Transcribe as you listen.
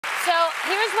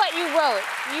here's what you wrote.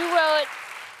 You wrote,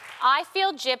 I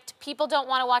feel gypped. People don't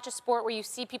want to watch a sport where you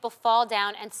see people fall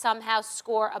down and somehow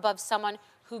score above someone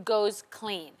who goes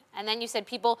clean. And then you said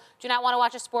people do not want to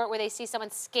watch a sport where they see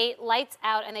someone skate lights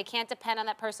out and they can't depend on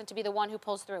that person to be the one who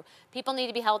pulls through. People need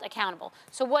to be held accountable.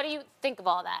 So what do you think of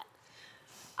all that?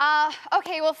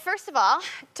 Okay, well, first of all,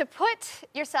 to put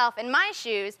yourself in my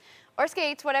shoes, or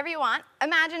skates, whatever you want.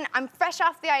 Imagine I'm fresh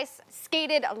off the ice,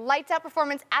 skated a lights out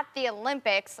performance at the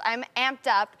Olympics. I'm amped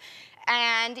up,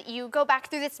 and you go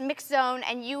back through this mixed zone,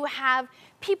 and you have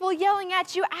people yelling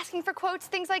at you, asking for quotes,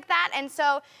 things like that. And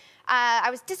so I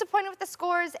was disappointed with the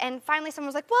scores, and finally someone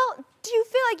was like, well, do you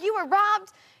feel like you were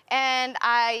robbed? And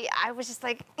I was just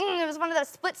like, it was one of those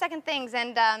split-second things.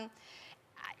 And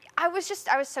I was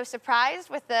so surprised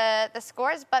with the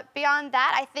scores, but beyond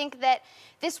that, I think that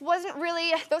this wasn't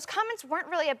really, those comments weren't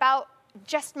really about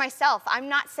just myself. I'm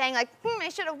not saying like, I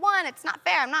should have won, it's not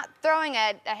fair. I'm not throwing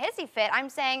a hissy fit. I'm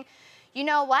saying, you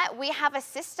know what? We have a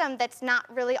system that's not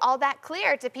really all that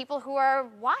clear to people who are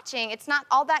watching. It's not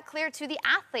all that clear to the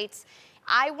athletes.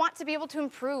 I want to be able to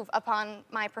improve upon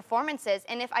my performances,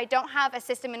 and if I don't have a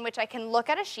system in which I can look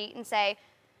at a sheet and say,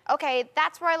 okay,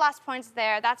 that's where I lost points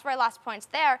there, that's where I lost points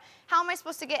there, how am I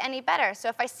supposed to get any better? So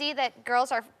if I see that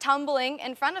girls are tumbling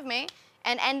in front of me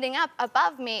and ending up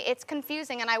above me, it's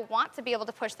confusing, and I want to be able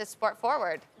to push this sport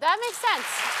forward. That makes sense.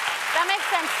 That makes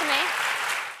sense to me.